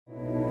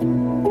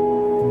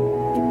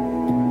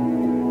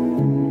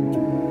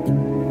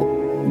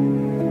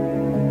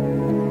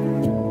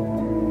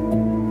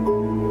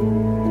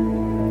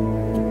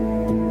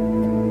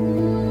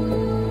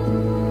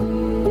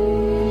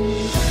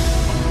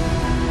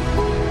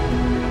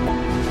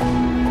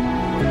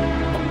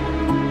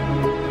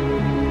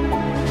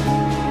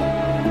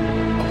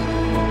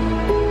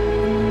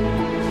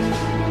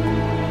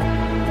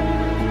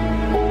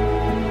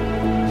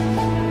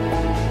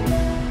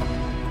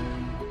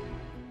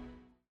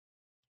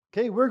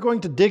Okay, we're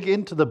going to dig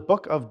into the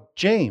book of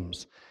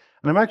James,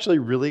 and I'm actually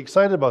really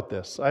excited about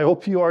this. I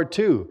hope you are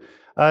too.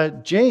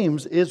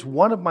 James is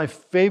one of my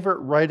favorite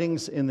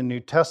writings in the New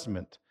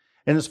Testament,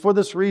 and it's for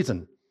this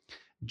reason.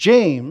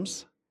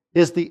 James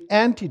is the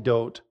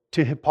antidote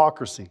to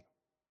hypocrisy.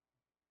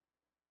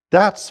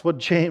 That's what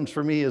James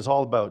for me is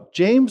all about.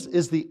 James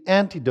is the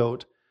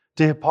antidote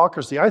to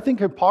hypocrisy. I think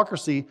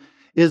hypocrisy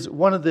is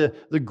one of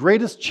the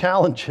greatest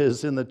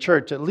challenges in the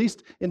church, at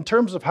least in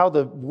terms of how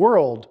the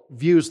world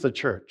views the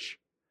church,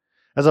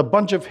 as a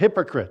bunch of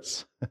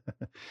hypocrites.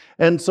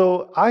 And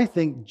so I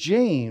think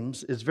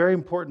James is very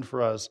important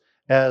for us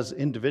as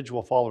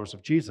individual followers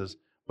of Jesus,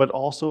 but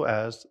also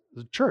as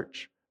the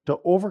church to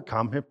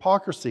overcome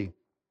hypocrisy.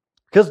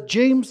 Because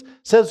James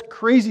says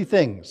crazy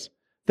things.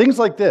 Things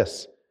like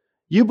this: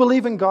 you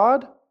believe in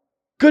God?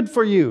 Good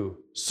for you.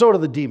 So do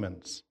the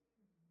demons.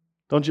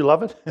 Don't you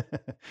love it?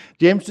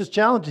 James just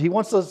challenges. He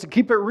wants us to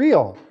keep it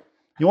real.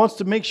 He wants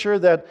to make sure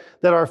that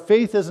our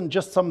faith isn't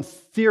just some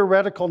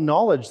theoretical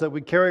knowledge that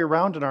we carry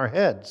around in our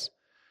heads,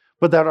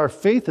 but that our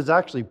faith is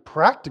actually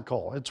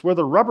practical. It's where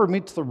the rubber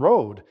meets the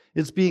road.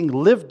 It's being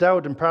lived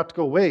out in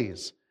practical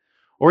ways.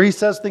 Or he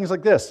says things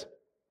like this: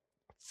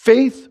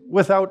 faith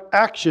without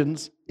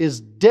actions is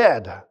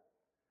dead.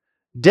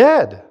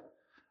 Dead.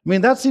 I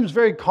mean, that seems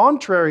very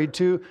contrary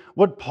to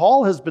what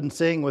Paul has been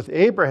saying with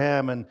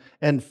Abraham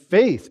and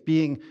faith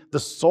being the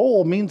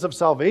sole means of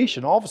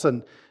salvation. All of a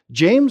sudden,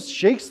 James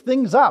shakes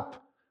things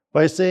up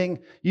by saying,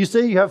 you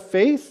say you have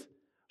faith?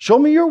 Show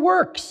me your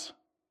works.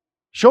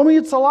 Show me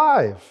it's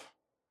alive.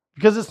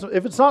 Because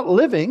if it's not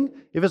living,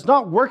 if it's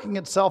not working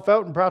itself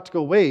out in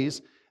practical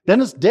ways,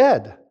 then it's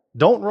dead.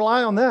 Don't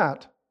rely on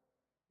that.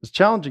 It's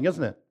challenging,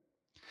 isn't it?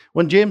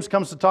 When James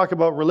comes to talk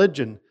about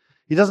religion,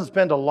 he doesn't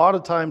spend a lot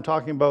of time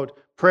talking about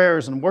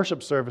prayers and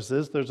worship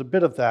services. There's a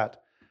bit of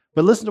that.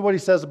 But listen to what he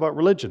says about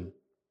religion.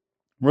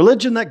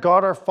 Religion that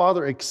God our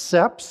Father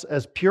accepts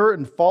as pure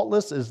and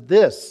faultless is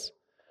this: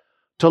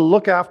 to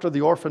look after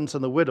the orphans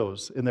and the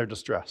widows in their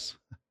distress.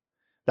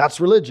 That's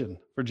religion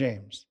for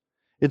James.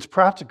 It's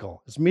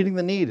practical. It's meeting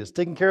the need. It's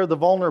taking care of the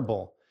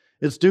vulnerable.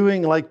 It's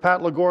doing like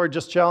Pat Lagore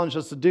just challenged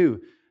us to do,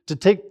 to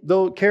take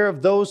care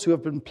of those who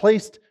have been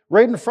placed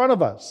right in front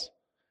of us.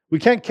 We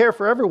can't care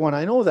for everyone,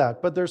 I know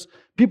that, but there's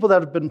people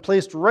that have been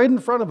placed right in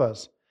front of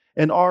us,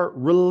 and our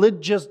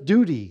religious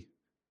duty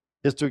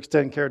is to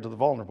extend care to the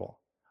vulnerable.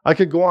 I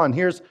could go on.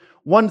 Here's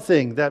one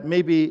thing that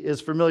maybe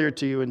is familiar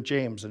to you in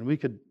James, and we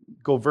could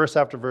go verse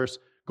after verse,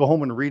 go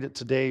home and read it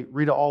today,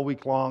 read it all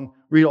week long,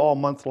 read it all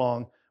month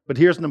long, but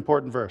here's an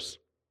important verse.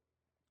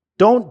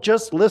 Don't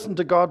just listen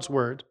to God's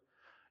word.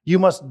 You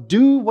must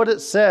do what it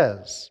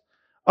says.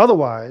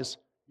 Otherwise,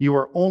 you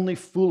are only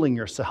fooling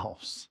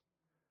yourselves.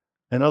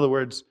 In other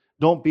words,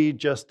 don't be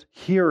just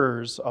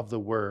hearers of the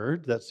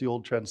word. That's the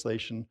old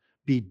translation.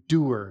 Be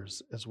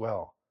doers as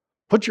well.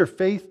 Put your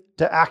faith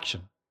to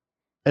action.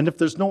 And if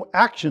there's no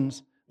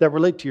actions that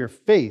relate to your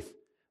faith,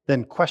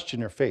 then question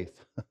your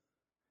faith.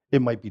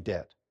 It might be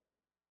dead.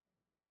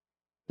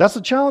 That's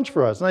a challenge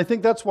for us. And I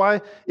think that's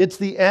why it's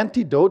the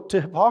antidote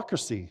to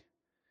hypocrisy.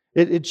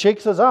 It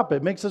shakes us up.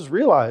 It makes us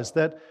realize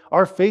that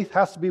our faith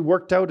has to be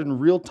worked out in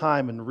real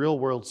time in real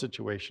world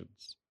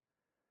situations.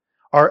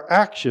 Our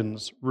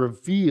actions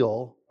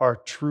reveal our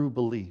true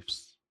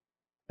beliefs.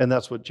 And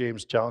that's what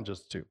James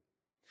challenges to.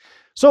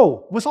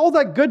 So, with all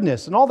that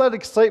goodness and all that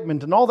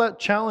excitement and all that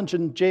challenge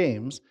in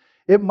James,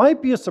 it might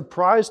be a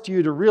surprise to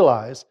you to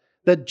realize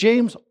that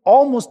James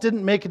almost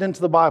didn't make it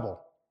into the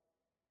Bible.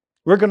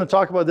 We're going to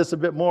talk about this a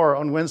bit more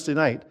on Wednesday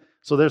night.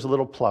 So there's a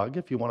little plug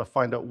if you want to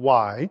find out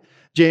why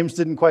James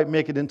didn't quite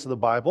make it into the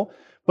Bible.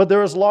 But there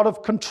was a lot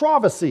of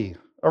controversy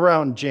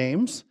around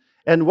James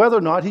and whether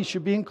or not he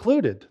should be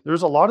included. There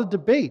was a lot of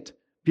debate.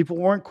 People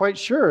weren't quite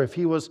sure if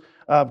he was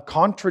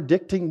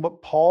contradicting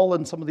what Paul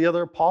and some of the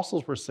other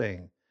apostles were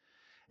saying.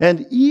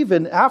 And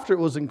even after it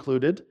was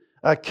included,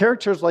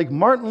 characters like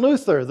Martin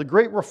Luther, the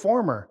great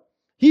reformer,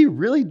 he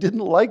really didn't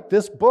like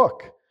this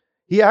book.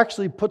 He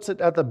actually puts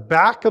it at the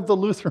back of the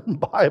Lutheran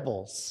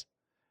Bibles.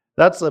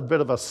 That's a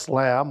bit of a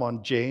slam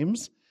on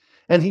James.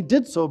 And he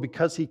did so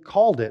because he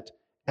called it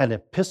an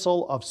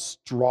epistle of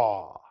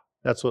straw.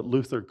 That's what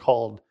Luther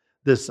called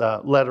this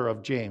letter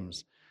of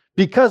James,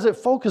 because it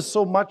focused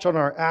so much on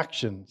our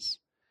actions.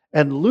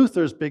 And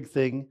Luther's big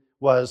thing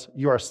was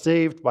you are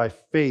saved by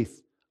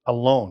faith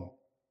alone.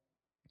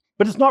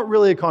 But it's not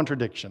really a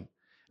contradiction.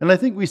 And I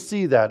think we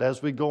see that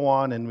as we go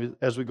on and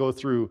as we go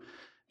through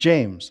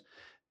James.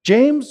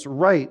 James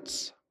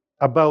writes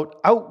about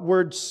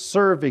outward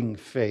serving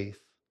faith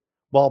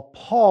while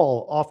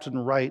Paul often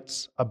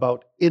writes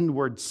about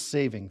inward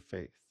saving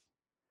faith.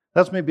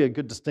 That's maybe a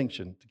good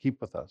distinction to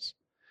keep with us.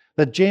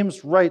 That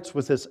James writes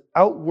with this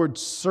outward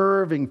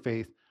serving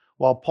faith,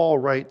 while Paul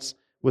writes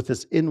with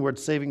this inward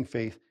saving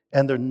faith,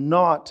 and they're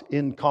not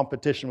in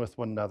competition with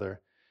one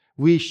another.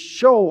 We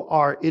show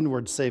our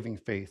inward saving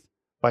faith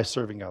by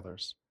serving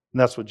others. And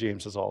that's what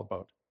James is all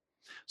about.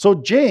 So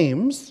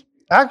James,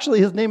 actually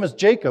his name is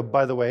Jacob,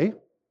 by the way.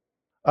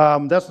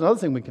 That's another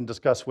thing we can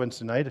discuss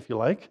Wednesday night if you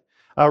like.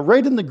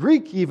 Right in the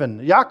Greek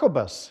even,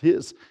 Jacobus,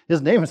 his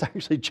name is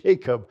actually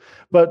Jacob.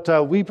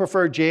 But we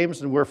prefer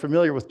James and we're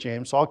familiar with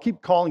James. So I'll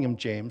keep calling him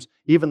James,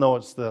 even though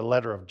it's the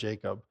letter of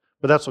Jacob.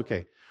 But that's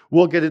okay.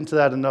 We'll get into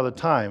that another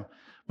time.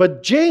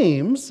 But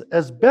James,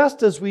 as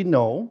best as we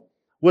know,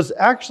 was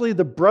actually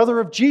the brother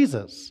of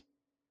Jesus.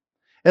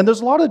 And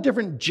there's a lot of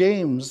different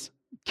James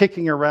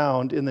kicking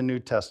around in the New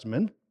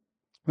Testament.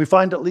 We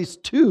find at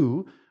least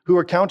two who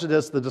are counted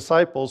as the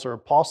disciples or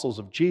apostles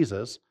of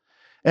Jesus.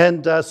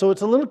 And so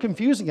it's a little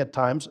confusing at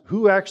times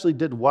who actually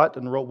did what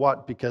and wrote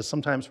what, because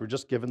sometimes we're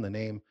just given the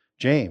name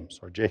James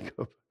or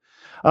Jacob.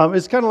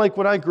 It's kind of like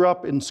when I grew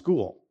up in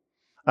school.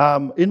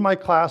 In my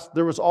class,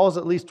 there was always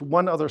at least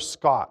one other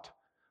Scott.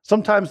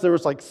 Sometimes there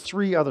was like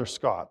 3 other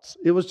Scotts.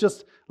 It was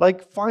just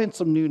like, find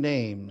some new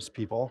names,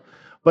 people.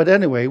 But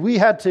anyway, we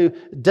had to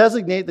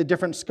designate the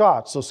different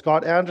Scotts. So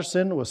Scott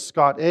Anderson was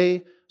Scott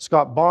A,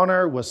 Scott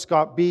Bonner was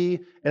Scott B,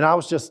 and I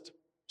was just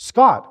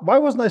Scott. Why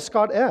wasn't I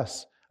Scott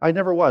S? I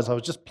never was. I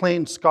was just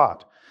plain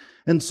Scott.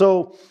 And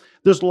so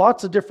there's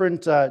lots of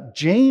different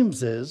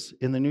Jameses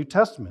in the New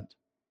Testament.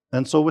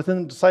 And so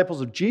within the disciples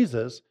of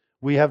Jesus,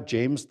 we have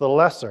James the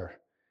Lesser,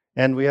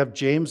 and we have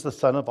James the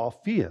son of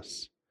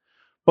Alphaeus.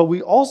 But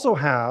we also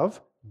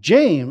have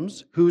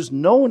James, who's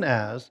known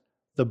as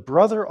the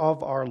brother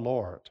of our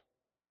Lord.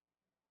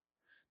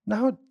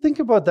 Now, think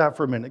about that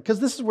for a minute, because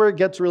this is where it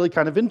gets really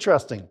kind of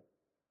interesting.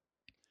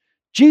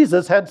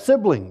 Jesus had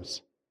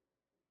siblings.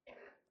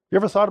 You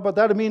ever thought about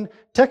that? I mean,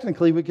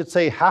 technically, we could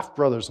say half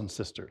brothers and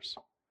sisters.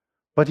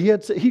 But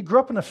he grew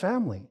up in a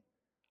family.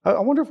 I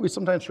wonder if we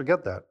sometimes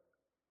forget that.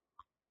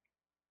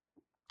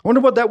 I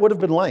wonder what that would have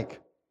been like.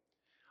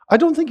 I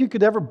don't think you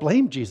could ever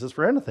blame Jesus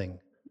for anything.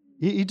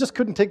 He just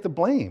couldn't take the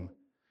blame.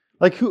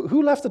 Like,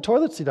 who left the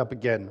toilet seat up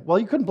again? Well,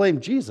 you couldn't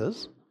blame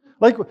Jesus.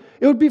 Like,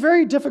 it would be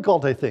very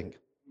difficult, I think,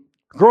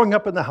 growing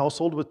up in the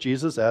household with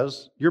Jesus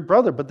as your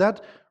brother. But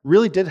that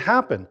really did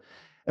happen.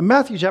 And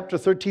Matthew chapter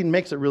 13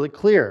 makes it really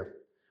clear.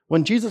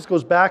 When Jesus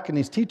goes back and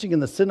he's teaching in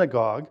the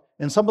synagogue,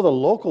 and some of the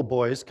local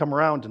boys come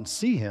around and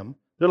see him,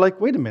 they're like,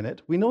 wait a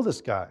minute, we know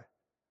this guy.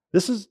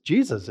 This is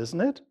Jesus,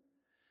 isn't it?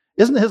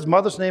 Isn't his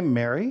mother's name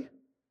Mary?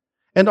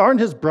 And aren't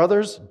his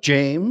brothers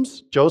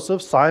James,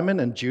 Joseph, Simon,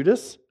 and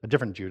Judas? A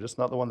different Judas,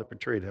 not the one that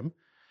betrayed him.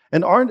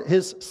 And aren't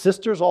his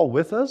sisters all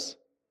with us?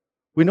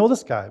 We know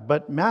this guy.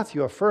 But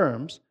Matthew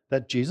affirms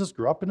that Jesus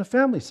grew up in a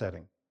family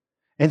setting.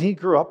 And he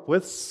grew up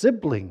with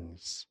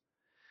siblings.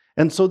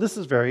 And so this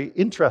is very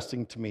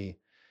interesting to me.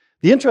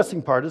 The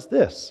interesting part is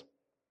this.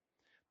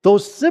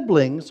 Those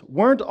siblings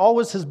weren't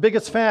always his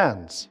biggest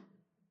fans.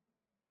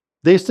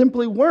 They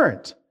simply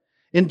weren't.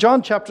 In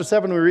John chapter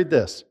 7, we read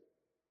this.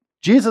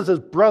 Jesus'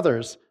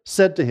 brothers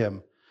said to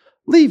him,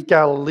 "Leave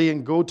Galilee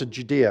and go to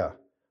Judea,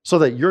 so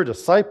that your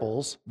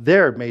disciples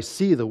there may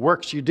see the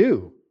works you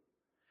do.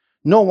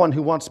 No one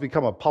who wants to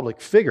become a public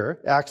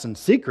figure acts in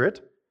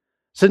secret.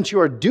 Since you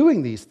are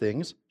doing these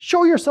things,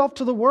 show yourself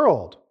to the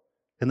world."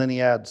 And then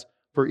he adds,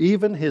 "For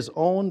even his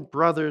own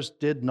brothers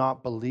did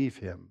not believe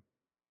him."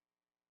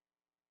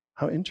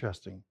 How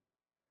interesting.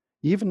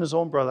 Even his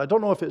own brother. I don't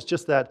know if it's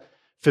just that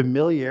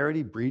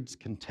familiarity breeds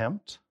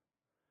contempt.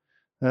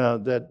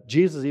 That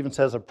Jesus even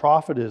says a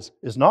prophet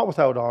is not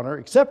without honor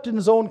except in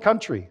his own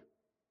country,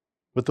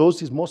 with those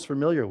he's most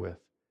familiar with.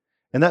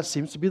 And that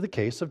seems to be the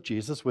case of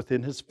Jesus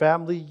within his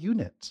family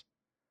unit.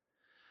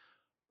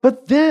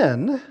 But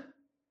then,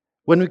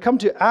 when we come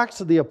to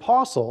Acts of the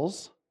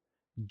Apostles,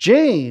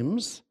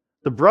 James,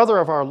 the brother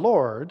of our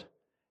Lord,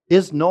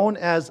 is known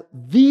as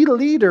the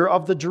leader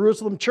of the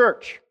Jerusalem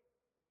church.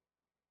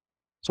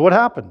 So what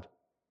happened?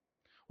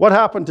 What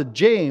happened to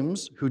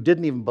James, who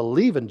didn't even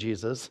believe in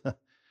Jesus,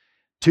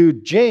 to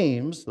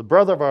James, the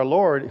brother of our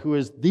Lord, who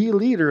is the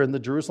leader in the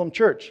Jerusalem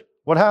church?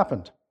 What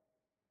happened?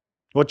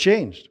 What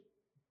changed?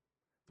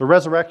 The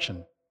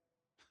resurrection.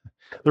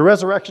 The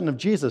resurrection of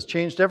Jesus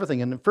changed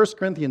everything. And in 1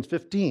 Corinthians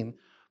 15,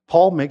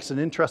 Paul makes an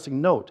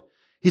interesting note.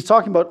 He's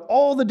talking about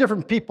all the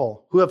different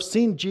people who have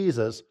seen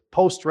Jesus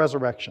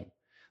post-resurrection.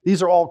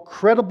 These are all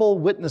credible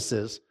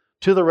witnesses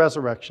to the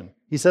resurrection.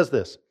 He says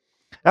this,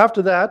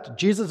 "After that,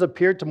 Jesus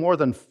appeared to more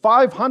than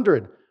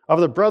 500 of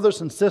the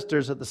brothers and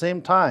sisters at the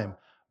same time,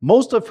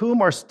 most of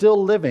whom are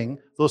still living,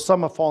 though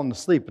some have fallen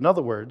asleep." In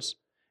other words,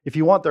 if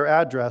you want their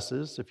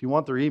addresses, if you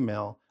want their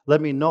email,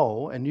 let me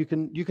know, and you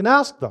can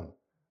ask them.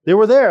 They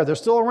were there. They're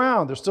still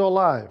around. They're still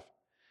alive.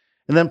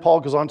 And then Paul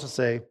goes on to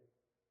say,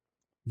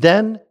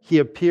 "Then he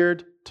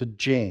appeared to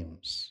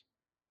James,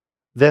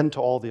 then to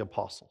all the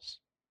apostles."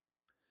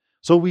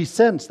 So we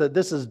sense that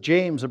this is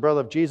James, the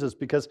brother of Jesus,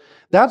 because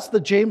that's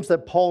the James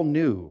that Paul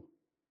knew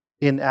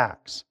in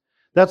Acts.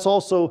 That's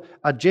also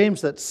a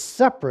James that's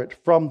separate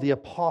from the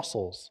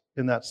apostles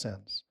in that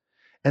sense.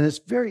 And it's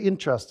very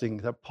interesting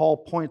that Paul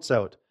points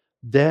out,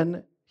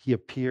 then he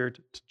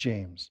appeared to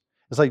James.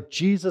 It's like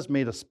Jesus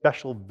made a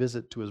special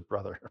visit to his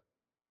brother,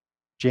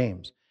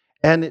 James.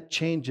 And it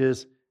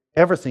changes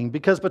everything,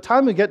 because by the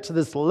time we get to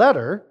this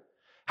letter,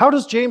 how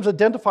does James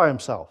identify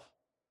himself?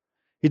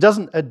 He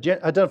doesn't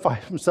identify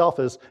himself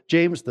as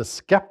James the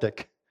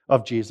skeptic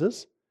of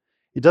Jesus.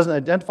 He doesn't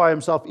identify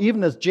himself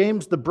even as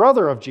James the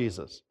brother of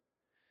Jesus.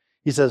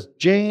 He says,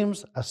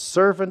 James, a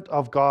servant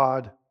of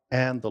God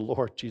and the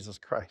Lord Jesus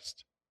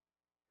Christ.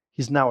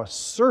 He's now a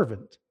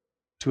servant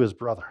to his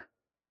brother,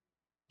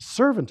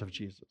 servant of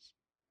Jesus.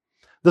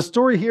 The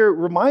story here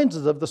reminds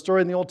us of the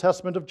story in the Old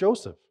Testament of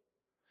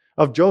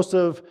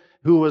Joseph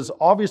who was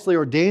obviously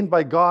ordained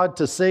by God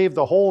to save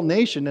the whole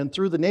nation and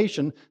through the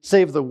nation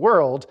save the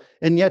world,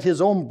 and yet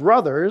his own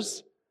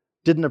brothers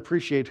didn't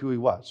appreciate who he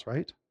was,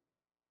 right?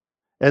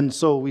 And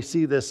so we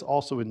see this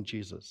also in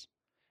Jesus.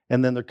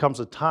 And then there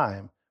comes a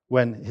time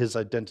when his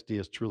identity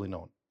is truly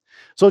known.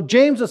 So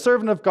James, a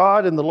servant of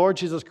God and the Lord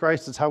Jesus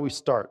Christ, is how we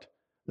start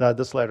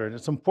this letter. And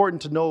it's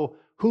important to know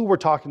who we're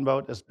talking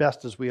about as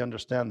best as we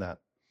understand that.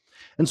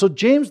 And so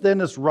James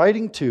then is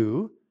writing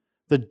to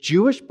the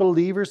Jewish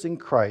believers in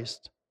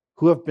Christ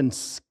who have been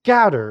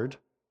scattered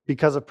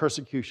because of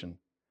persecution.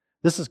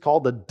 This is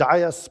called the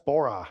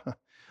diaspora,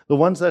 the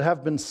ones that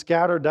have been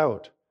scattered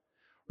out.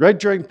 Right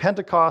during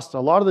Pentecost, a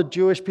lot of the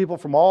Jewish people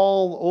from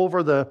all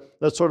over the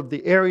sort of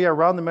the area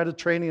around the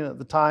Mediterranean at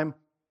the time,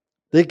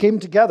 they came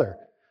together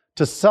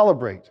to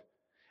celebrate.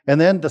 And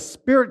then the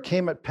Spirit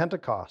came at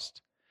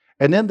Pentecost.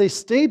 And then they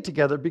stayed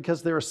together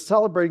because they were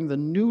celebrating the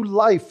new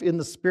life in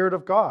the Spirit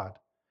of God.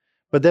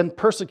 But then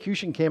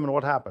persecution came, and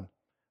what happened?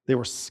 They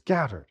were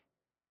scattered.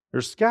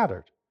 They're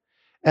scattered.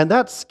 And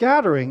that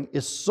scattering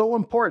is so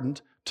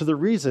important to the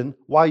reason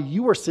why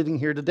you are sitting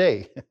here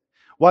today,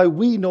 why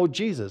we know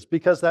Jesus,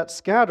 because that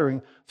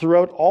scattering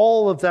throughout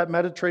all of that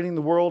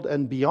Mediterranean world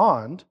and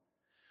beyond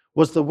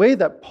was the way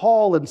that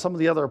Paul and some of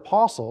the other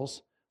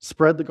apostles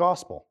spread the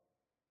gospel,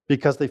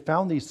 because they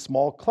found these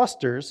small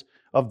clusters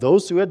of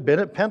those who had been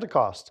at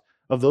Pentecost,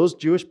 of those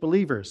Jewish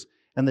believers,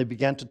 and they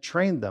began to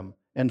train them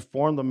and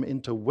form them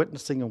into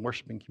witnessing and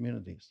worshiping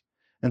communities.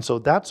 And so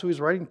that's who he's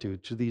writing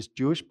to these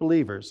Jewish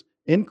believers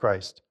in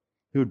Christ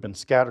who had been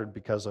scattered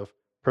because of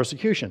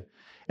persecution.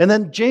 And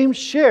then James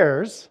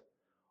shares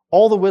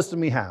all the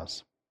wisdom he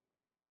has.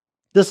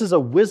 This is a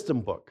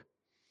wisdom book.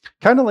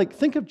 Kind of like,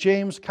 think of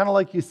James, kind of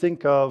like you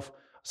think of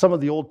some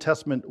of the Old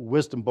Testament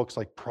wisdom books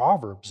like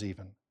Proverbs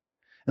even.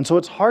 And so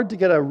it's hard to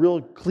get a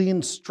real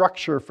clean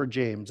structure for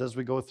James as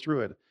we go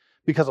through it,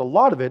 because a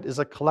lot of it is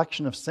a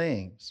collection of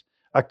sayings,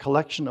 a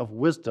collection of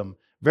wisdom,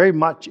 very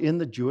much in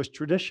the Jewish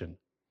tradition.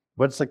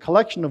 But it's a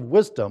collection of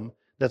wisdom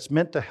that's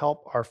meant to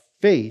help our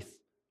faith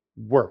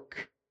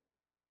work.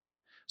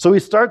 So he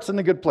starts in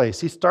a good place.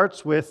 He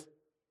starts with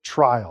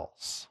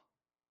trials.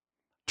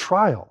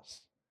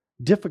 Trials,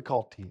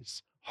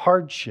 difficulties,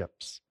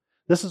 hardships.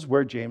 This is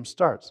where James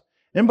starts.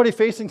 Anybody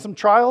facing some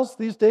trials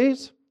these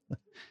days?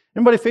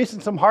 Anybody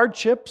facing some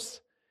hardships?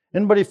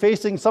 Anybody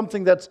facing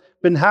something that's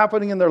been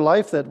happening in their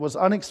life that was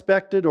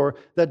unexpected or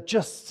that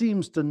just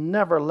seems to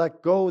never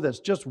let go,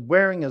 that's just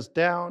wearing us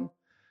down?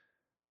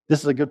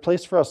 This is a good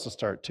place for us to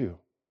start too,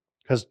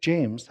 because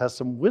James has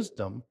some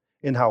wisdom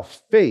in how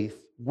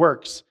faith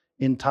works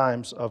in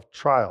times of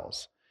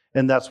trials.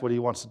 And that's what he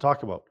wants to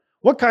talk about.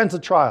 What kinds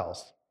of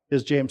trials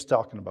is James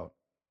talking about?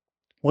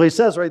 Well, he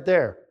says right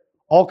there,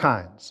 all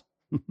kinds.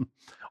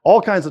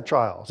 All kinds of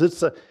trials.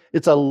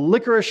 It's a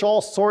licorice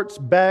all sorts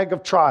bag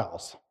of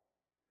trials.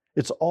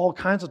 It's all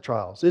kinds of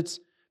trials. It's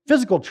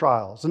physical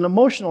trials and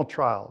emotional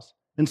trials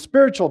and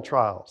spiritual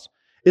trials.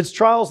 It's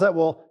trials that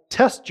will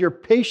test your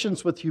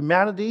patience with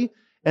humanity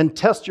and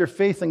test your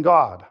faith in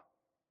God.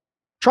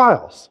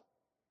 Trials.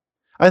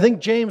 I think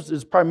James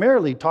is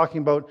primarily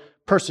talking about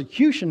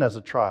persecution as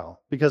a trial,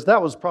 because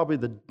that was probably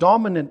the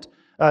dominant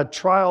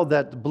trial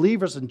that the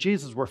believers in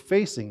Jesus were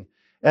facing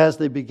as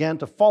they began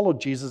to follow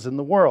Jesus in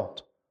the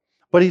world.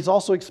 But he's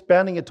also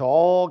expanding it to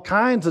all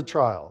kinds of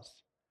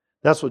trials.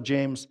 That's what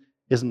James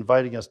is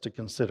inviting us to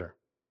consider.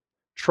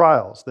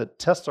 Trials that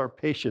test our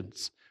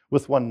patience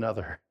with one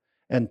another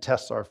and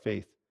test our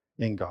faith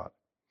in God.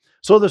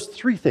 So there's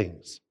three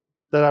things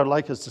that I'd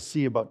like us to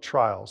see about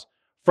trials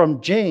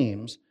from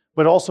James,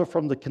 but also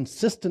from the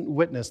consistent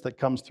witness that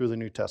comes through the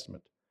New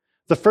Testament.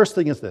 The first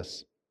thing is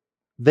this: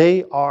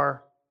 they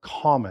are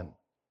common.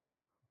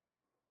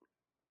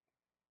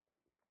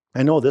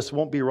 I know this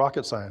won't be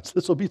rocket science.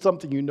 This will be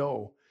something you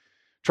know.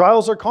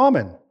 Trials are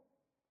common.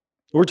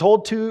 We're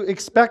told to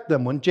expect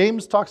them. When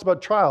James talks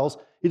about trials,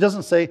 he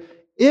doesn't say,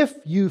 if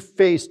you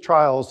face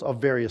trials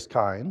of various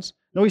kinds.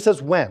 No, he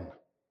says when.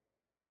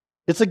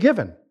 It's a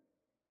given.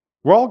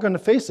 We're all going to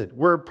face it.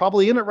 We're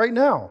probably in it right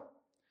now.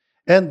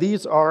 And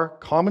these are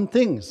common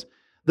things.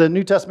 The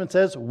New Testament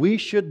says we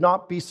should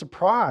not be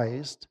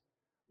surprised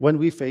when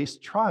we face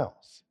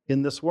trials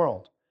in this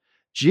world.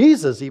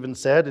 Jesus even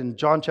said in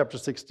John chapter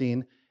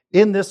 16,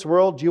 in this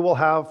world you will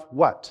have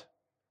what?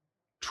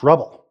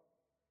 trouble.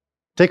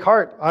 Take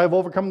heart, I have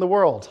overcome the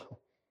world.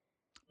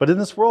 But in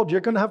this world,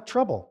 you're going to have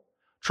trouble.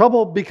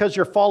 Trouble because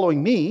you're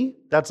following me,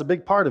 that's a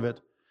big part of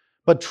it.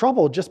 But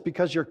trouble just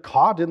because you're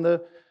caught in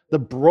the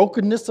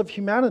brokenness of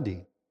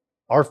humanity.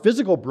 Our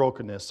physical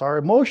brokenness, our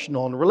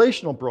emotional and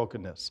relational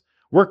brokenness.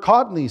 We're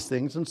caught in these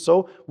things, and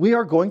so we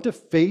are going to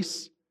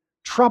face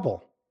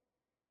trouble.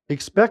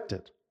 Expect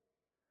it.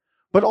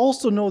 But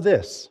also know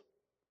this,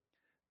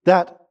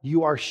 that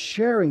you are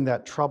sharing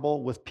that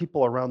trouble with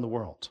people around the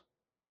world.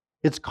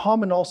 It's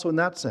common also in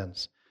that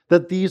sense,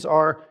 that these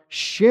are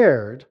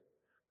shared,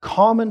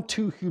 common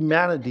to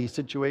humanity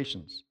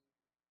situations.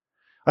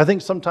 I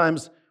think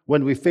sometimes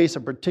when we face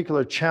a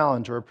particular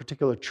challenge or a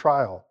particular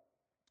trial,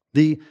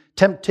 the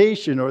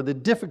temptation or the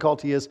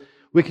difficulty is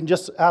we can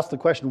just ask the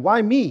question,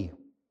 why me?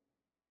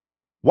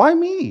 Why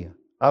me?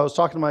 I was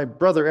talking to my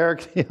brother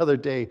Eric the other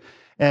day,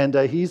 and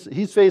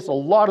he's faced a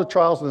lot of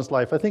trials in his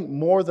life, I think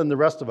more than the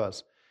rest of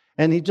us.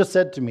 And he just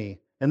said to me,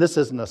 and this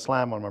isn't a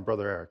slam on my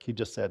brother Eric, he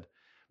just said,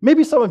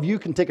 maybe some of you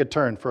can take a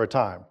turn for a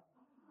time.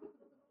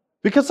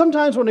 Because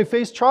sometimes when we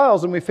face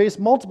trials and we face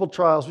multiple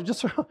trials, we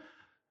just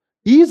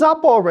ease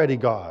up already,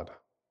 God.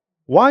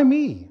 Why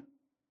me?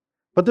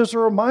 But there's a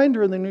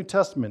reminder in the New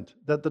Testament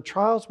that the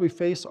trials we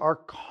face are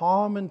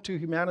common to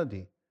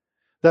humanity.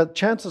 That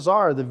chances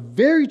are the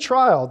very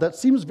trial that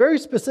seems very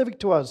specific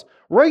to us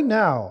right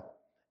now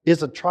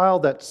is a trial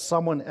that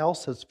someone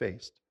else has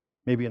faced,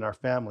 maybe in our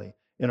family,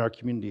 in our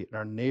community, in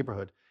our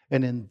neighborhood.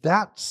 And in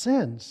that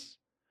sense,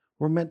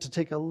 we're meant to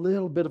take a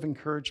little bit of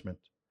encouragement,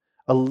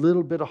 a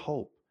little bit of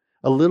hope,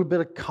 a little bit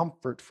of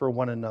comfort for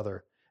one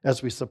another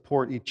as we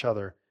support each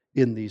other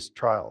in these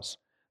trials.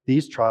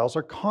 These trials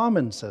are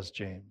common, says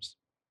James.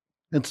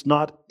 It's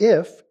not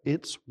if,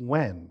 it's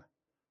when,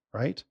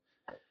 right?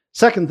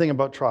 Second thing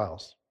about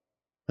trials,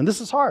 and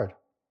this is hard.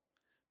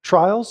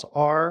 Trials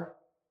are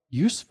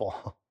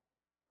useful.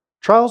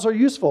 Trials are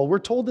useful. We're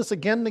told this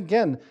again and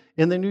again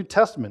in the New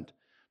Testament.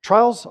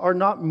 Trials are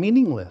not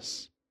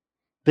meaningless.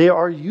 They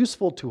are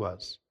useful to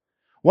us.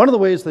 One of the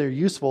ways they're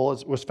useful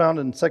was found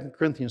in 2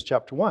 Corinthians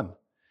chapter 1.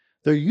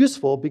 They're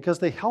useful because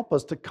they help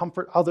us to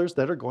comfort others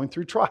that are going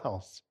through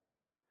trials.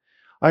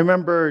 I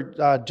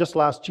remember just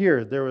last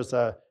year, there was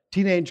a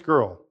teenage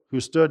girl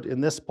who stood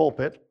in this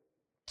pulpit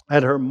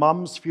at her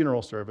mom's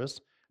funeral service,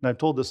 and I've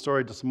told this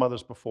story to some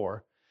others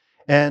before.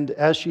 And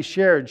as she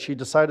shared, she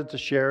decided to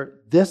share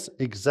this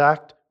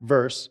exact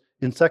verse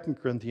in 2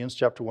 Corinthians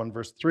chapter 1,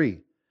 verse 3.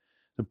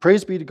 So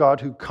praise be to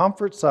God who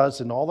comforts us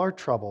in all our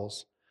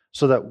troubles,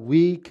 so that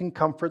we can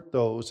comfort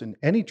those in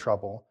any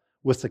trouble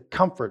with the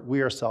comfort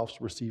we ourselves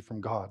receive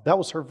from God. That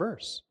was her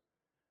verse.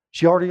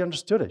 She already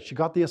understood it. She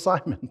got the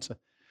assignment.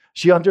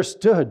 She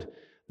understood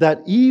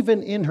that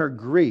even in her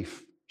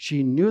grief,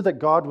 she knew that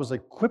God was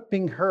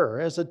equipping her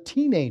as a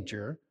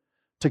teenager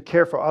to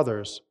care for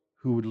others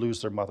who would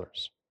lose their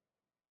mothers.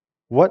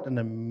 What an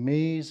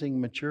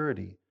amazing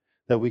maturity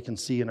that we can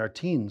see in our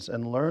teens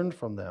and learn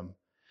from them,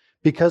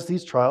 because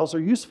these trials are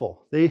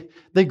useful.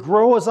 They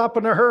grow us up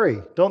in a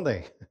hurry, don't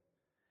they?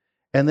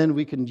 And then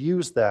we can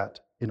use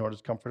that in order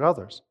to comfort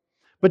others.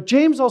 But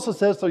James also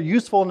says they're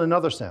useful in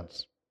another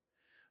sense.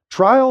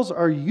 Trials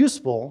are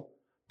useful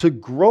to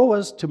grow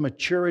us to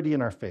maturity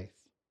in our faith.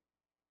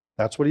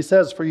 That's what he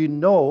says. For you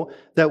know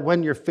that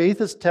when your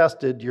faith is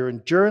tested, your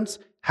endurance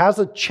has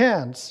a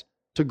chance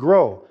to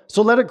grow.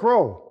 So let it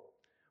grow.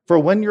 For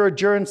when your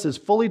endurance is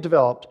fully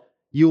developed,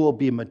 you will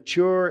be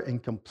mature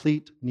and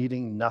complete,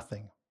 needing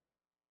nothing.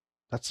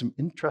 That's some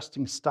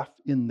interesting stuff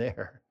in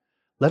there.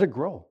 Let it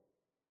grow.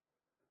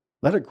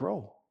 Let it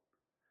grow.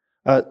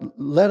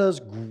 Let us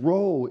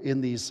grow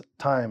in these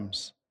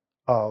times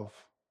of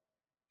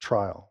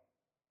trial.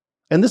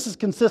 And this is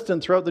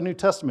consistent throughout the New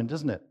Testament,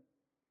 isn't it?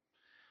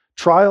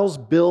 Trials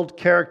build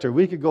character.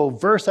 We could go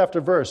verse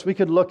after verse. We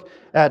could look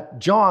at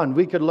John.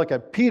 We could look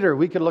at Peter.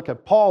 We could look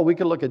at Paul. We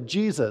could look at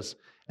Jesus.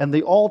 And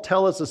they all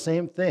tell us the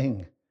same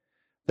thing,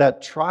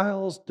 that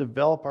trials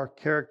develop our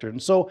character.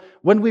 And so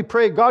when we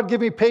pray, God,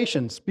 give me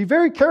patience, be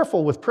very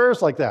careful with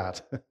prayers like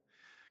that.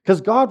 Because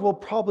God will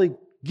probably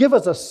give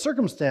us a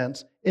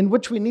circumstance in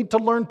which we need to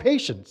learn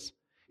patience.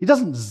 He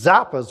doesn't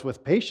zap us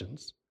with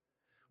patience.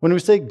 When we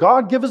say,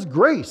 God, give us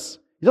grace,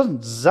 He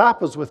doesn't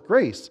zap us with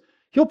grace.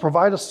 He'll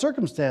provide a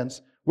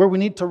circumstance where we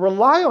need to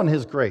rely on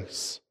His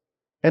grace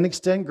and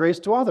extend grace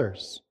to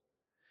others.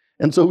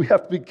 And so we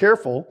have to be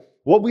careful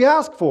what we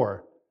ask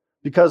for,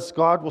 because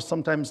God will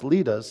sometimes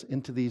lead us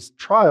into these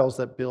trials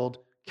that build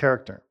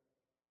character.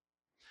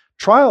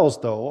 Trials,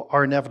 though,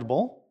 are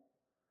inevitable,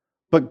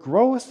 but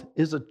growth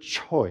is a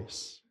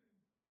choice.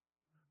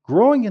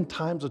 Growing in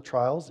times of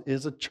trials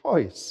is a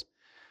choice.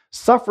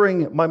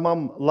 Suffering, my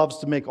mom loves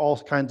to make all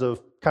kinds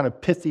of kind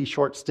of pithy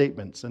short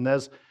statements. And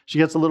as she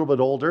gets a little bit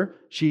older,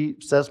 she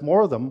says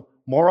more of them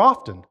more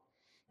often.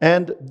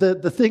 And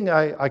the thing,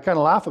 I kind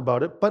of laugh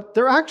about it, but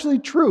they're actually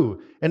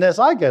true. And as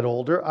I get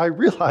older, I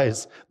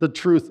realize the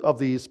truth of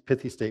these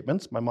pithy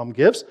statements my mom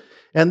gives.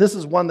 And this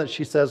is one that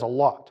she says a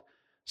lot.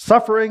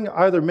 Suffering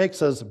either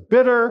makes us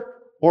bitter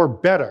or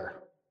better.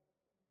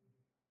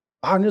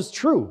 And it's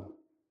true.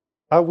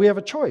 We have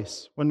a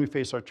choice when we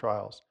face our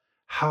trials.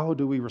 How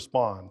do we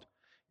respond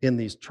in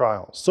these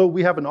trials? So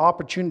we have an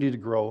opportunity to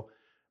grow,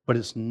 but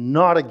it's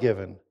not a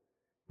given.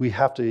 We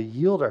have to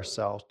yield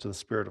ourselves to the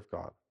Spirit of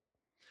God.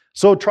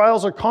 So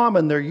trials are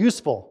common, they're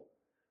useful.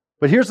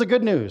 But here's the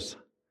good news.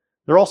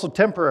 They're also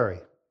temporary.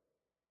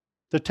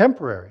 They're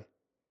temporary.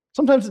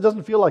 Sometimes it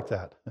doesn't feel like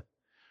that.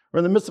 We're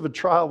in the midst of a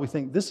trial, we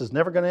think this is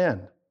never going to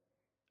end.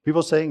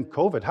 People saying,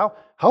 COVID,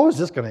 how is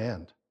this going to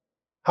end?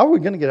 How are we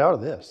going to get out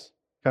of this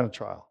kind of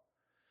trial?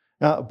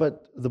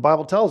 But the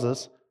Bible tells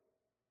us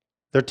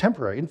they're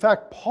temporary. In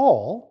fact,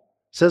 Paul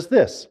says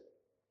this.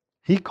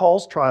 He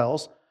calls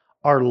trials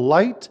our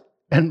light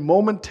and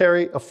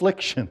momentary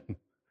affliction.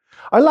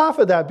 I laugh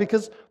at that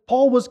because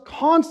Paul was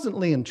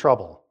constantly in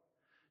trouble.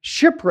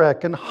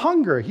 Shipwreck and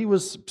hunger. He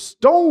was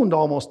stoned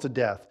almost to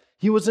death.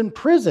 He was in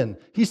prison.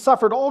 He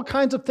suffered all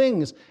kinds of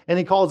things, and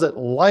he calls it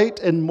light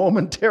and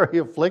momentary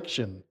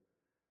affliction.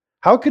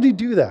 How could he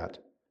do that?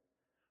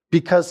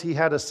 Because he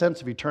had a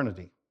sense of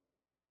eternity.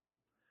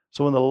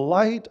 So in the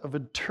light of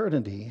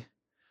eternity,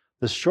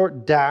 the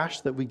short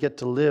dash that we get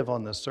to live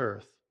on this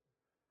earth,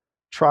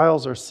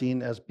 trials are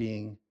seen as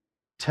being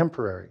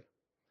temporary.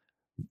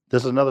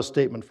 This is another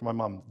statement from my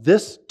mom.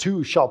 This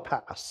too shall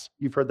pass.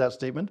 You've heard that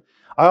statement?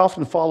 I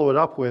often follow it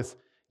up with,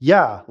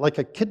 yeah, like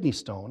a kidney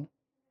stone.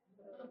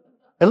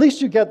 At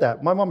least you get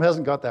that. My mom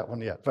hasn't got that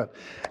one yet, but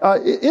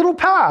it'll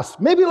pass.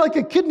 Maybe like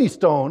a kidney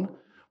stone,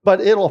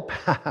 but it'll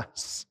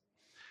pass.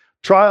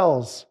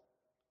 Trials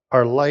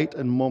are light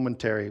and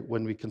momentary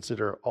when we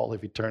consider all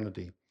of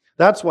eternity.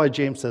 That's why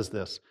James says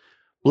this.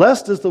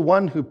 Blessed is the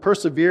one who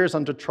perseveres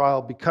under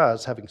trial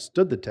because, having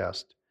stood the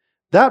test,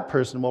 that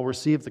person will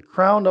receive the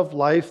crown of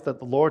life that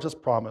the Lord has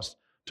promised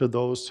to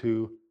those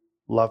who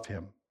love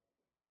him.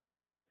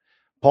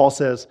 Paul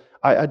says,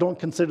 I don't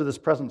consider this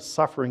present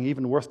suffering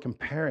even worth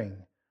comparing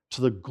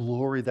to the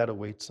glory that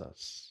awaits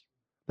us.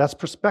 That's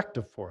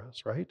perspective for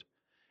us, right?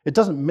 It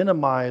doesn't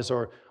minimize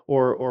or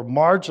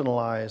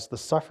marginalize the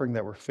suffering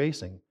that we're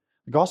facing.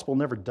 The gospel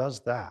never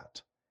does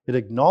that. It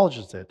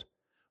acknowledges it,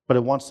 but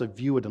it wants to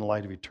view it in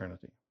light of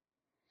eternity.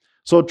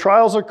 So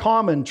trials are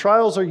common,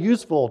 trials are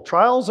useful,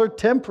 trials are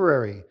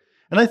temporary.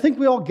 And I think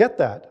we all get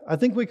that. I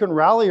think we can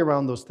rally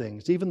around those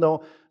things, even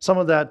though some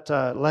of that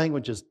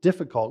language is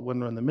difficult when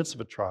we're in the midst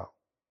of a trial.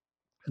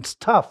 It's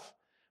tough,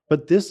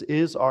 but this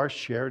is our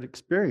shared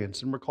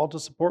experience, and we're called to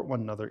support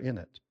one another in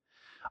it.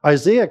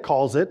 Isaiah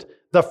calls it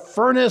the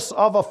furnace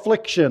of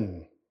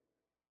affliction.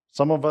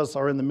 Some of us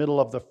are in the middle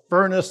of the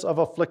furnace of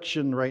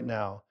affliction right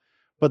now,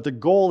 but the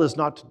goal is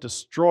not to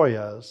destroy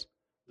us.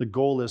 The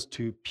goal is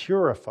to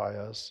purify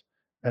us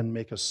and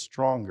make us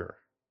stronger,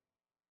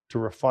 to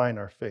refine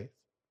our faith.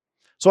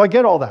 So I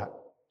get all that.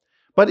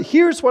 But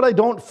here's what I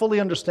don't fully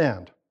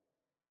understand.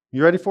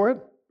 You ready for it?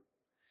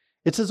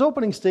 It's his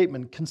opening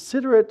statement.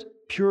 Consider it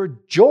pure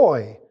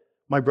joy,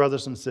 my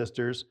brothers and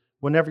sisters,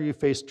 whenever you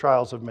face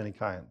trials of many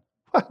kinds.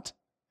 What?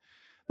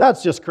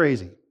 That's just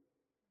crazy.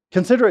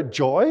 Consider it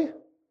joy?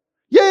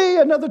 Yay,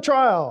 another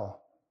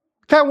trial.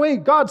 Can't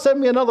wait. God sent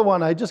me another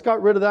one. I just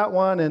got rid of that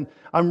one, and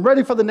I'm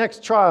ready for the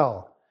next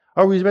trial.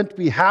 Are we meant to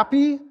be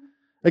happy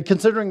at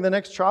considering the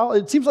next trial?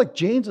 It seems like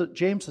James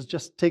has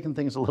just taken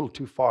things a little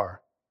too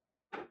far.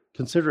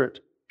 Consider it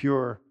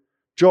pure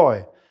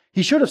joy.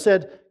 He should have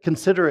said,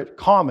 consider it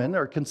common,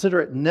 or consider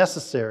it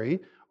necessary,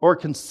 or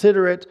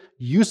consider it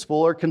useful,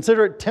 or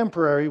consider it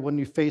temporary when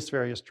you face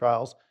various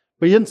trials.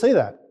 But he didn't say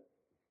that.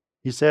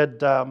 He said,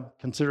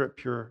 consider it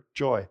pure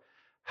joy.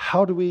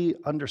 How do we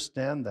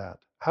understand that?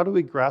 How do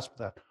we grasp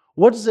that?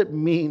 What does it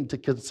mean to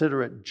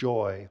consider it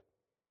joy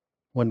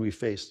when we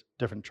face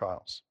different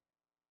trials?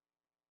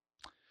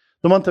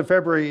 The month of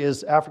February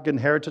is African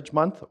Heritage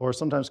Month, or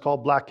sometimes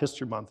called Black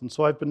History Month. And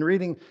so I've been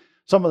reading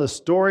some of the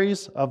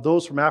stories of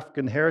those from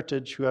African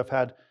heritage who have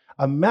had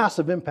a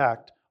massive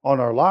impact on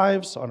our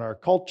lives, on our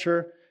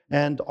culture,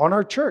 and on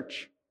our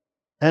church.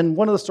 And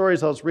one of the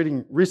stories I was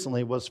reading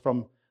recently was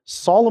from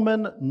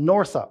Solomon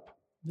Northup.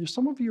 Do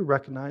some of you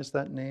recognize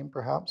that name,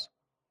 perhaps?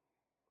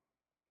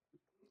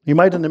 You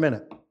might in a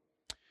minute.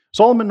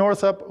 Solomon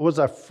Northup was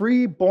a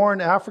free-born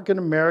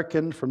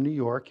African-American from New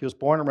York. He was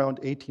born around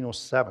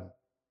 1807.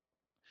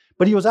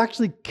 But he was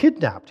actually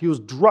kidnapped. He was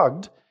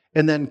drugged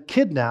and then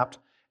kidnapped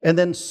and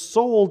then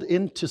sold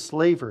into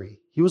slavery.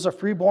 He was a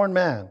free-born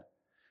man,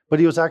 but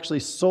he was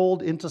actually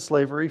sold into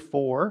slavery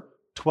for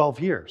 12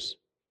 years.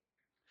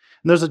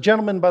 And there's a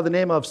gentleman by the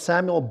name of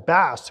Samuel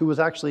Bass who was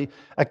actually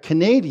a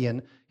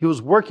Canadian. He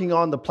was working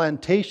on the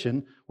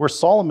plantation where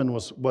Solomon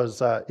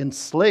was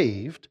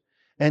enslaved,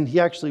 and he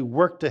actually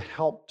worked to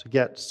help to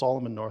get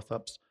Solomon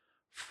Northup's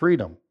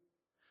freedom.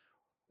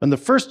 In the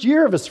first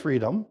year of his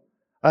freedom,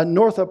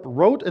 Northup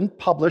wrote and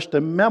published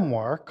a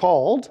memoir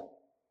called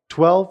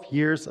 12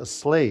 Years a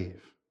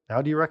Slave.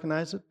 Now, do you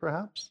recognize it,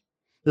 perhaps?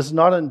 This is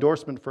not an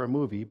endorsement for a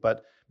movie,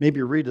 but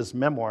maybe read his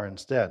memoir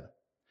instead.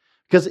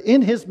 Because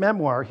in his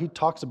memoir, he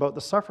talks about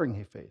the suffering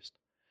he faced.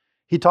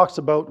 He talks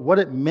about what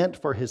it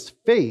meant for his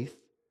faith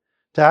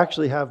to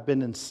actually have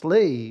been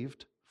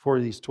enslaved for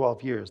these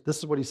 12 years. This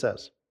is what he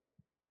says.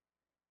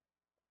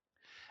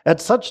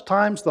 At such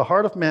times, the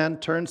heart of man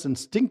turns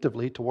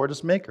instinctively toward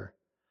his Maker.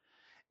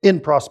 In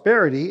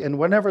prosperity, and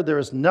whenever there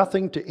is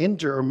nothing to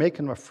injure or make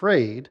him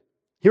afraid,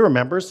 he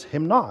remembers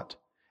him not,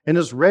 and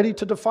is ready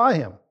to defy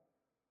him.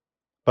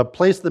 But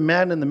place the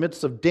man in the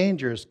midst of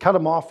dangers, cut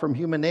him off from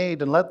human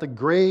aid, and let the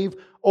grave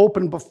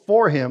open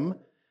before him.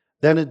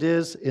 Then it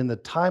is in the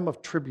time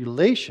of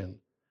tribulation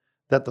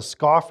that the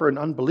scoffer and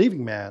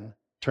unbelieving man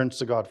turns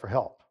to God for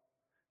help,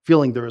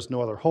 feeling there is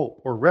no other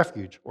hope or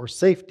refuge or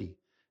safety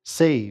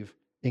save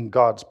in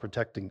God's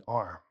protecting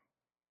arm.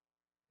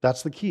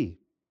 That's the key.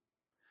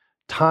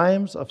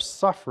 Times of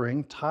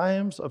suffering,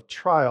 times of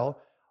trial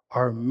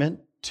are meant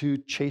to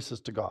chase us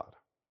to God,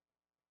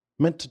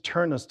 meant to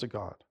turn us to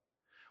God.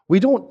 We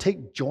don't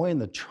take joy in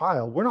the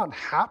trial. We're not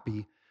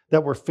happy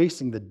that we're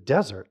facing the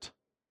desert,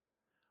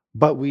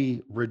 but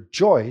we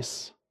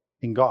rejoice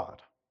in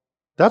God.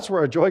 That's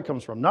where our joy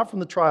comes from, not from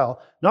the trial,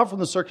 not from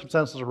the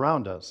circumstances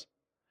around us,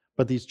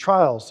 but these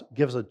trials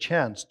give us a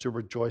chance to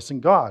rejoice in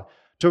God,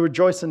 to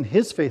rejoice in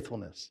His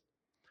faithfulness,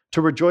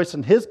 to rejoice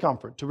in His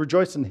comfort, to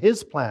rejoice in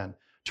His plan,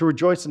 to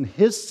rejoice in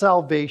His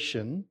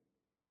salvation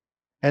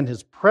and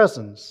His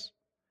presence,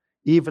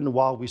 even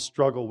while we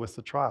struggle with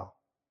the trial.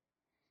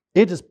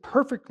 It is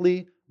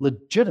perfectly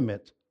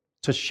legitimate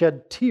to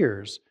shed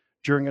tears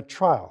during a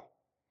trial.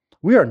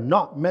 We are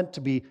not meant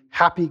to be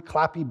happy,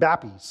 clappy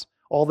bappies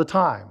all the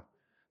time.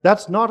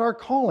 That's not our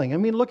calling. I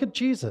mean, look at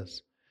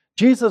Jesus.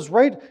 Jesus,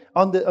 right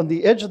on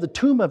the edge of the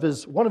tomb of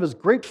one of his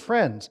great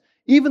friends,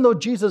 even though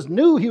Jesus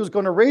knew he was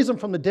going to raise him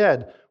from the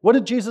dead, what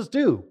did Jesus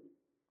do?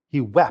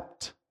 He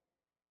wept,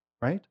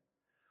 right?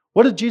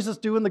 What did Jesus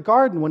do in the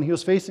garden when he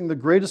was facing the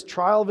greatest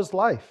trial of his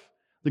life,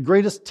 the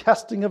greatest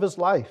testing of his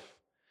life?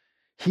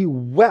 He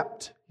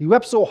wept. He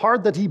wept so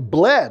hard that he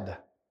bled.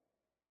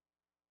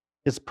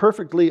 It's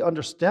perfectly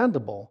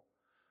understandable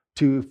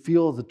to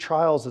feel the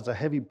trials as a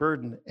heavy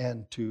burden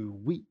and to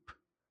weep.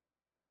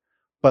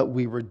 But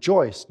we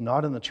rejoice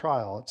not in the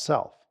trial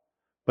itself,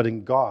 but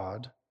in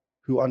God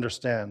who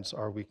understands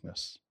our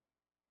weakness.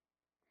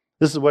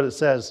 This is what it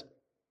says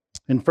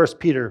in 1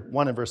 Peter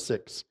 1 and verse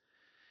 6.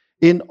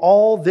 In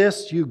all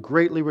this you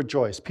greatly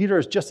rejoice. Peter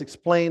has just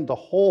explained the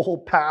whole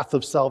path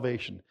of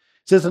salvation.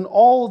 It says, in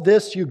all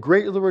this you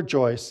greatly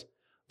rejoice,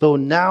 though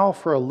now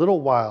for a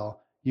little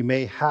while you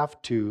may have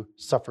to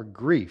suffer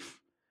grief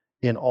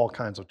in all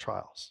kinds of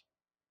trials.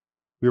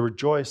 We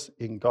rejoice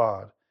in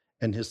God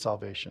and His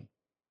salvation.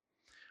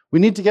 We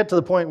need to get to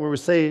the point where we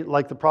say,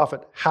 like the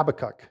prophet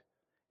Habakkuk,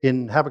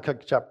 in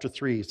Habakkuk chapter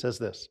 3, says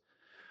this,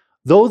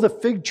 though the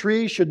fig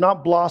tree should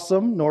not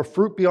blossom, nor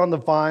fruit be on the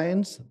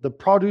vines, the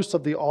produce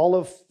of the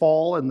olive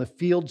fall, and the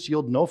fields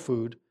yield no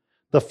food,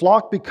 the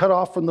flock be cut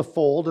off from the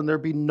fold, and there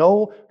be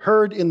no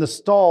herd in the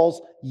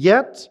stalls,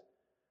 yet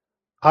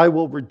I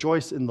will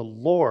rejoice in the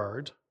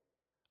Lord.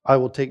 I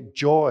will take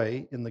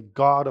joy in the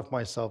God of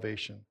my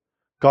salvation.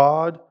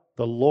 God,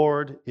 the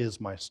Lord, is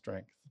my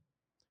strength.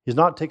 He's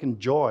not taking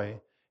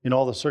joy in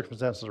all the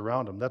circumstances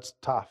around him. That's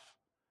tough.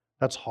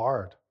 That's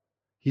hard.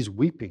 He's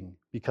weeping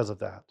because of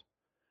that.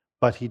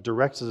 But he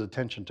directs his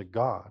attention to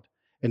God.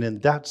 And in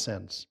that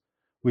sense,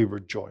 we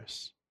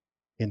rejoice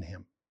in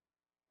him.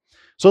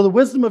 So the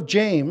wisdom of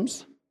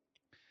James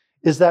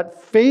is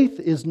that faith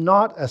is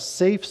not a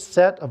safe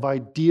set of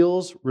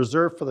ideals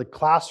reserved for the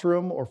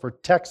classroom or for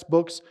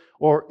textbooks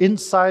or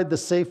inside the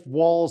safe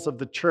walls of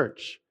the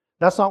church.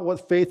 That's not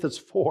what faith is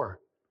for.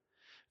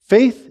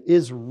 Faith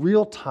is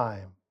real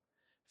time.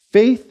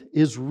 Faith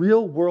is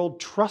real world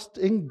trust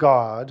in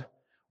God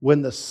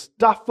when the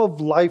stuff of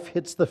life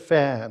hits the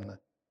fan.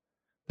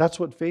 That's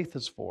what faith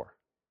is for.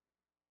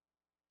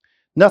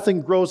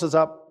 Nothing grows us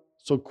up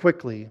so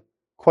quickly,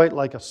 quite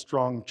like a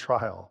strong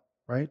trial,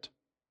 right?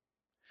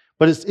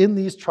 But it's in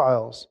these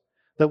trials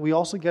that we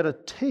also get a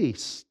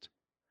taste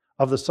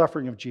of the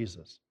suffering of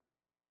Jesus.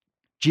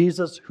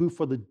 Jesus, who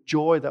for the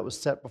joy that was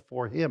set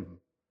before him,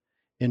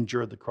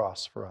 endured the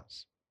cross for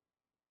us.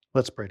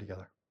 Let's pray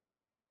together.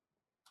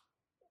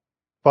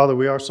 Father,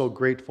 we are so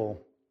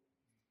grateful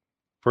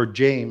for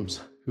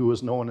James, who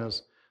was known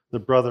as the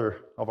brother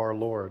of our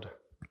Lord,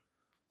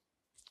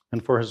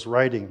 and for his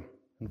writing,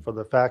 and for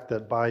the fact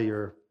that by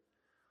your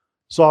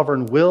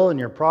sovereign will and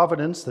your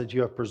providence that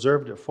you have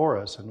preserved it for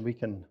us, and we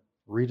can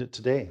read it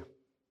today.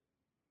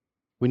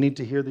 We need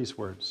to hear these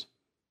words,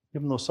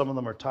 even though some of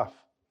them are tough.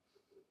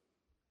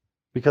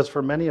 Because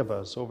for many of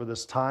us over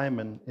this time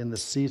and in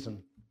this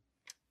season,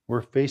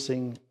 we're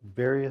facing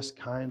various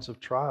kinds of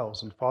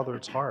trials. And Father,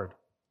 it's hard.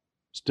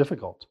 It's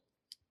difficult.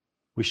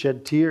 We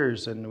shed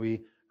tears and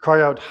we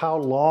cry out, how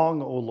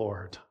long, O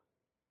Lord?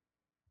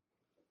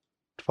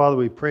 Father,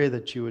 we pray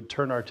that you would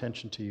turn our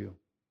attention to you,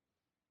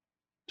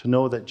 to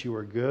know that you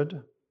are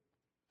good,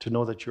 to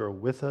know that you are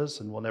with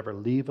us and will never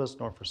leave us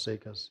nor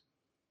forsake us,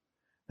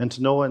 and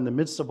to know in the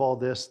midst of all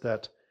this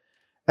that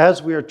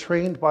as we are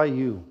trained by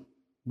you,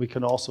 we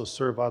can also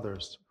serve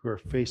others who are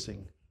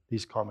facing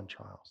these common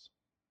trials.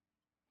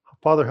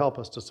 Father, help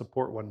us to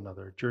support one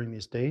another during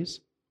these days.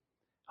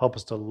 Help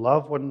us to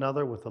love one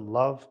another with the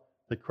love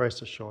that Christ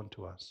has shown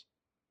to us.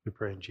 We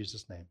pray in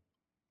Jesus' name.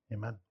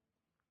 Amen.